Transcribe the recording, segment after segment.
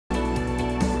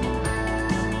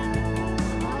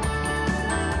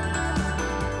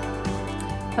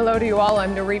Hello to you all,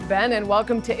 I'm Nareet Ben, and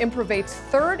welcome to Improvate's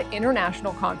third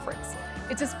international conference.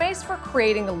 It's a space for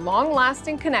creating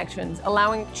long-lasting connections,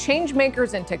 allowing change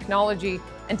makers in technology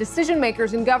and decision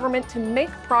makers in government to make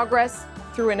progress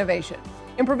through innovation.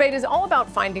 Improvate is all about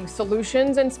finding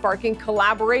solutions and sparking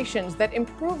collaborations that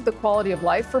improve the quality of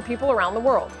life for people around the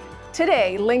world.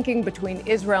 Today, linking between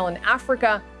Israel and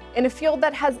Africa in a field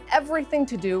that has everything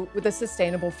to do with a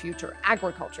sustainable future,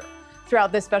 agriculture.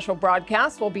 Throughout this special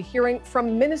broadcast, we'll be hearing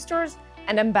from ministers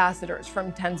and ambassadors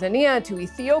from Tanzania to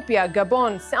Ethiopia,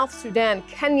 Gabon, South Sudan,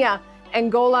 Kenya,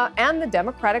 Angola, and the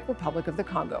Democratic Republic of the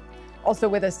Congo. Also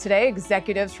with us today,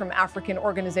 executives from African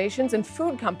organizations and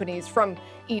food companies from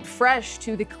Eat Fresh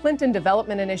to the Clinton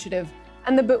Development Initiative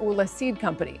and the Beula Seed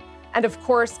Company. And of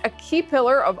course, a key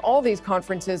pillar of all these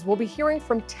conferences, we'll be hearing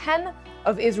from 10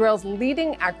 of Israel's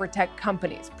leading agri-tech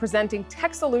companies, presenting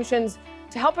tech solutions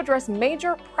to help address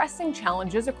major pressing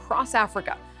challenges across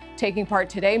Africa. Taking part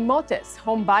today, Motes,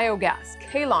 Home Biogas,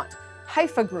 Kalont,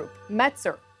 Haifa Group,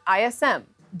 Metzer, ISM,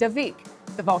 Davik,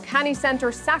 the Volcani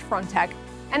Center, Saffron Tech,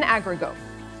 and Agrigo.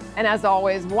 And as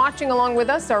always, watching along with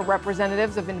us are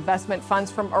representatives of investment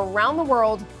funds from around the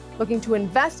world looking to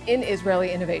invest in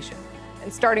Israeli innovation.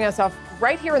 And starting us off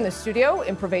right here in the studio,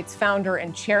 Improvate's founder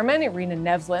and chairman, Irina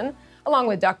Nevzlin, along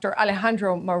with Dr.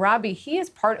 Alejandro Marabi. He is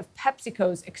part of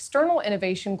PepsiCo's External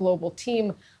Innovation Global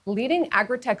Team, leading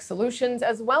agri-tech solutions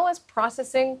as well as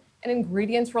processing and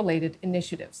ingredients-related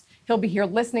initiatives. He'll be here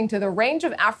listening to the range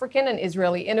of African and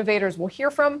Israeli innovators we'll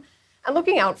hear from and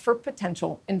looking out for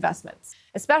potential investments.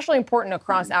 Especially important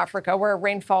across Africa, where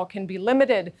rainfall can be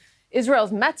limited.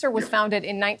 Israel's Metzer was founded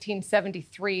in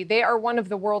 1973. They are one of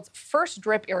the world's first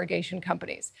drip irrigation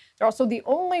companies. They're also the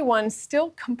only one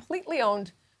still completely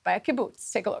owned by a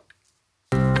kibbutz. Take a look.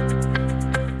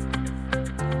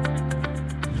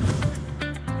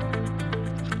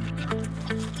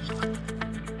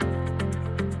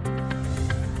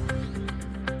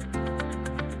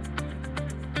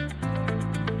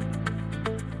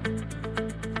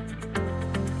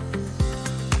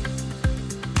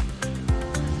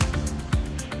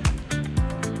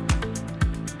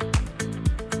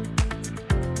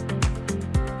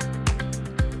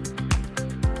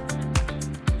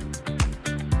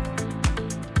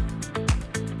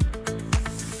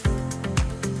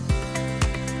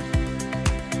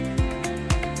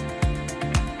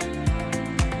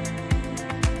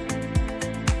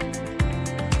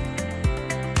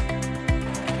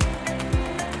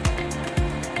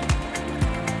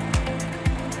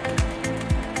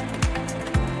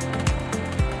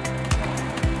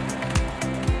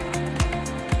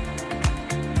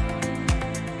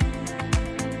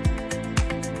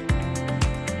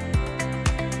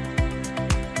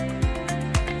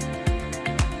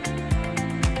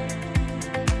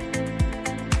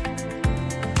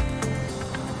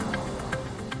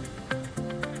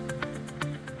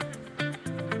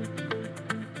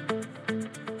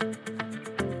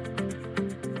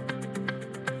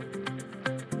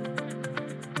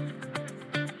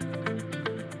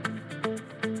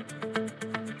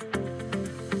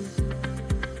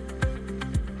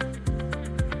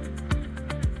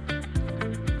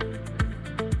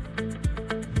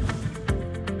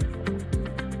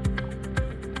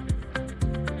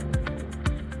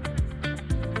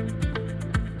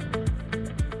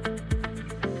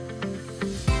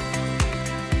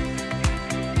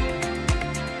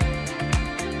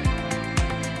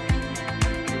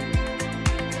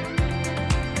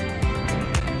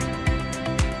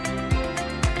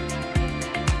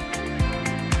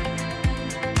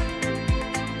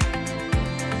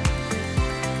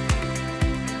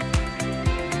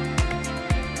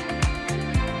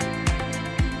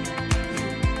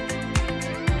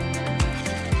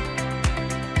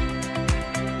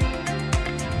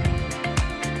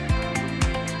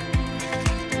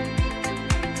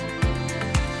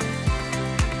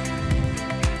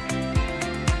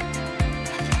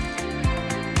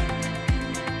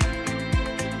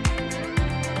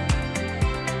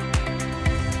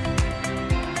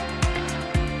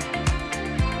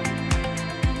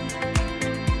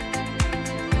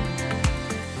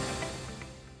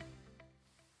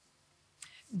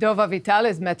 Dov Avital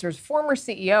is Metzer's former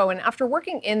CEO, and after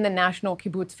working in the National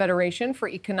Kibbutz Federation for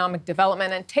Economic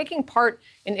Development and taking part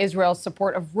in Israel's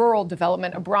support of rural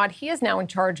development abroad, he is now in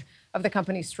charge of the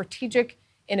company's strategic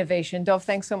innovation. Dov,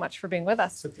 thanks so much for being with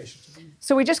us. It's a pleasure to be here.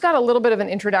 So we just got a little bit of an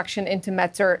introduction into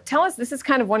Metzer. Tell us, this is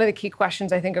kind of one of the key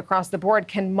questions, I think, across the board.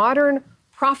 Can modern,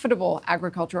 profitable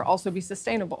agriculture also be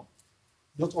sustainable?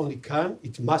 Not only can,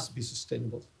 it must be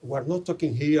sustainable. We're not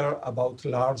talking here about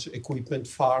large equipment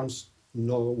farms,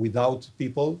 without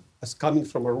people. As coming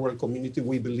from a rural community,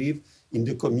 we believe in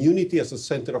the community as a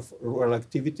center of rural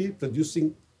activity,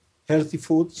 producing healthy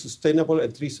food, sustainable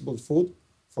and traceable food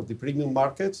for the premium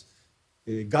markets,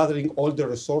 gathering all the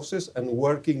resources and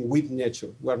working with nature.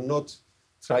 We are not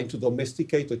trying to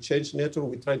domesticate or change nature.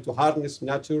 We're trying to harness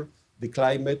nature, the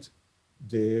climate,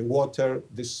 the water,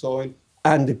 the soil,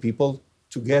 and the people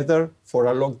together for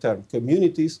a long term.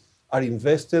 Communities are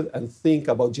invested and think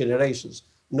about generations,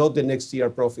 not the next year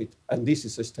profit, and this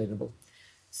is sustainable.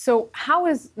 So how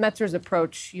is Metzer's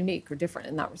approach unique or different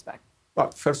in that respect?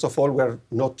 Well, first of all, we're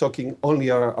not talking only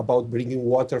about bringing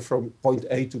water from point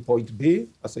A to point B.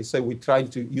 As I say, we're trying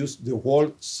to use the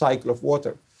whole cycle of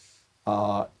water.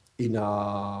 In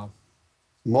a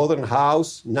modern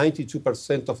house,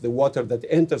 92% of the water that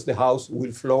enters the house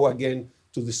will flow again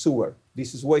to the sewer.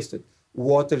 This is wasted.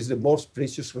 Water is the most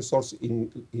precious resource in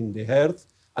the earth,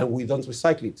 and we don't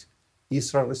recycle it.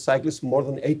 Israel recycles more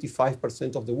than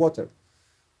 85% of the water.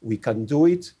 We can do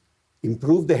it,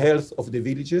 improve the health of the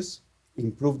villages,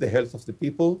 improve the health of the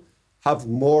people, have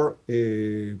more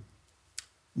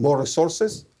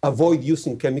resources, avoid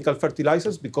using chemical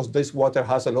fertilizers because this water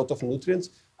has a lot of nutrients,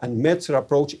 and Metzer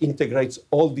approach integrates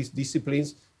all these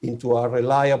disciplines into a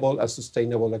reliable and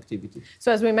sustainable activity.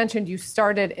 So as we mentioned, you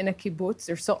started in a kibbutz,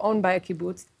 you're still owned by a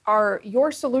kibbutz. Are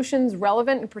your solutions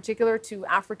relevant in particular to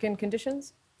African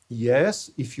conditions?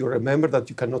 Yes, if you remember that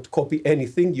you cannot copy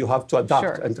anything, you have to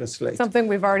adapt and translate. Something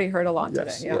we've already heard a lot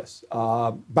today. Yeah. Yes,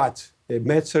 but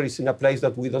Metzer is in a place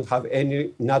that we don't have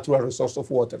any natural resource of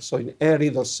water. So in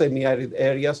arid or semi-arid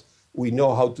areas, we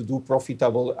know how to do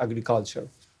profitable agriculture.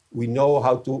 We know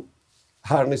how to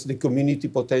harness the community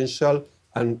potential,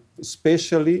 and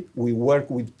especially we work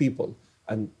with people.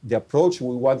 And the approach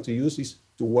we want to use is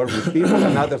to work with people.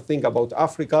 Another thing about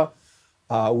Africa,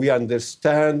 we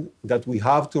understand that we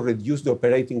have to reduce the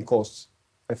operating costs.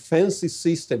 A fancy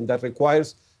system that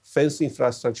requires fancy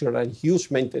infrastructure and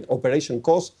huge maintenance operation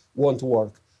costs won't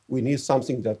work. We need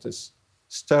something that is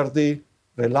sturdy,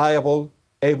 reliable,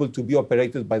 able to be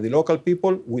operated by the local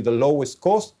people with the lowest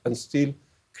cost and still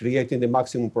creating the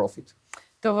maximum profit.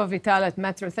 Dov Avital at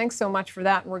Metzer, thanks so much for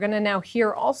that. We're going to now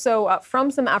hear also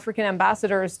from some African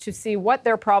ambassadors to see what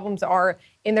their problems are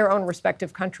in their own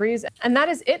respective countries. And that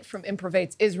is it from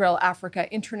Improvate's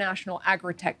Israel-Africa International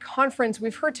Agri-Tech Conference.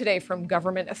 We've heard today from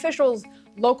government officials,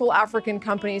 local African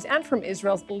companies, and from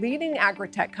Israel's leading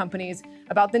agri-tech companies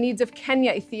about the needs of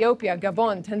Kenya, Ethiopia,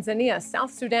 Gabon, Tanzania,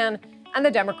 South Sudan, and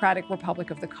the Democratic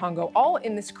Republic of the Congo, all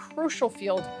in this crucial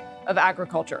field of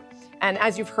agriculture. And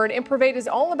as you've heard, Improvate is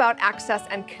all about access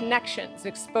and connections,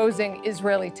 exposing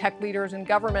Israeli tech leaders and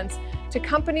governments to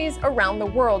companies around the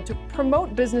world to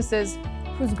promote businesses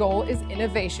whose goal is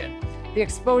innovation. The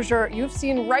exposure you've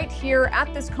seen right here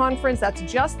at this conference, that's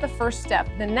just the first step.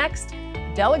 The next,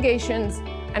 delegations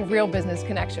and real business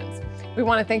connections. We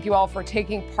want to thank you all for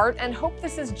taking part and hope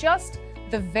this is just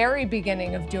the very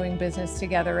beginning of doing business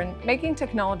together and making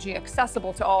technology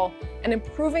accessible to all and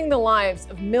improving the lives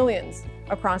of millions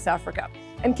across Africa.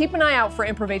 And keep an eye out for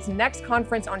Improvate's next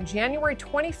conference on January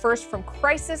 21st, From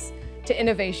Crisis to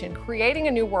Innovation, Creating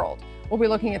a New World. We'll be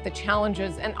looking at the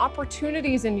challenges and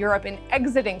opportunities in Europe in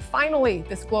exiting, finally,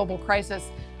 this global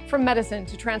crisis, from medicine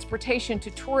to transportation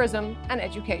to tourism and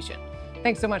education.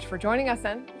 Thanks so much for joining us,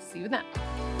 and we'll see you then.